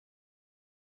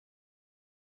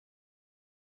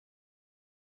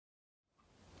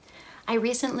I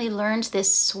recently learned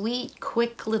this sweet,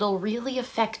 quick, little, really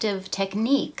effective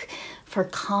technique for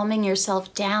calming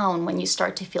yourself down when you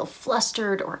start to feel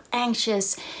flustered or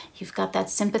anxious. You've got that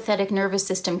sympathetic nervous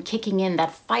system kicking in,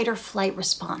 that fight or flight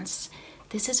response.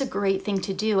 This is a great thing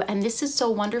to do, and this is so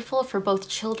wonderful for both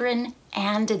children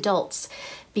and adults,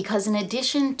 because in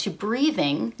addition to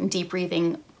breathing, deep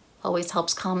breathing always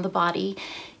helps calm the body,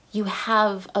 you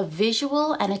have a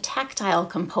visual and a tactile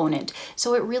component.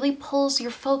 So it really pulls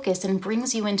your focus and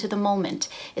brings you into the moment.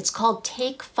 It's called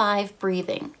Take 5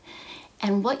 breathing.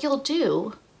 And what you'll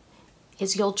do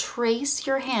is you'll trace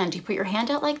your hand. You put your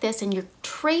hand out like this and you're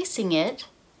tracing it.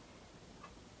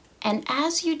 And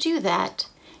as you do that,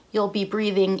 you'll be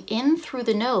breathing in through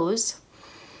the nose.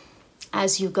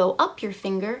 As you go up your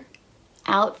finger,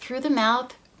 out through the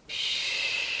mouth,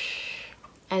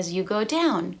 as you go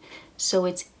down. So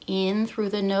it's in through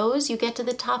the nose, you get to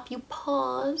the top, you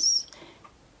pause,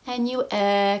 and you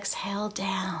exhale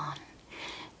down.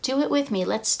 Do it with me.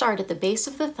 Let's start at the base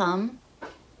of the thumb.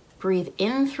 Breathe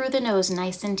in through the nose,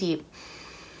 nice and deep.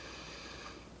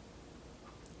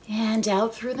 And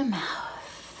out through the mouth.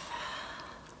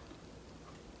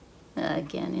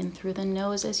 Again, in through the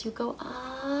nose as you go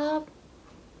up.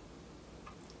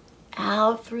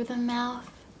 Out through the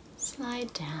mouth,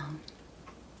 slide down.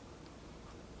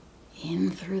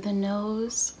 In through the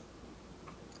nose,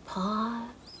 pause,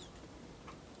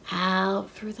 out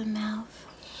through the mouth,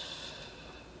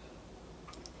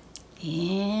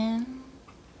 in,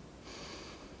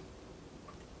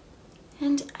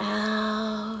 and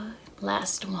out.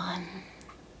 Last one,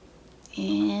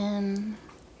 in,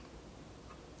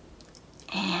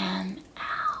 and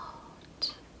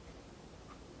out.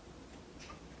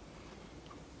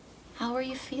 How are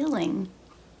you feeling?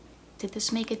 Did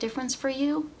this make a difference for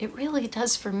you? It really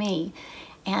does for me.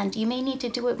 And you may need to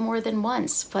do it more than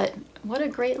once, but what a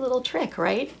great little trick,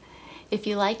 right? If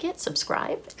you like it,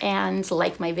 subscribe and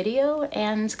like my video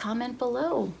and comment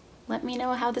below. Let me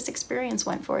know how this experience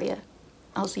went for you.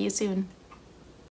 I'll see you soon.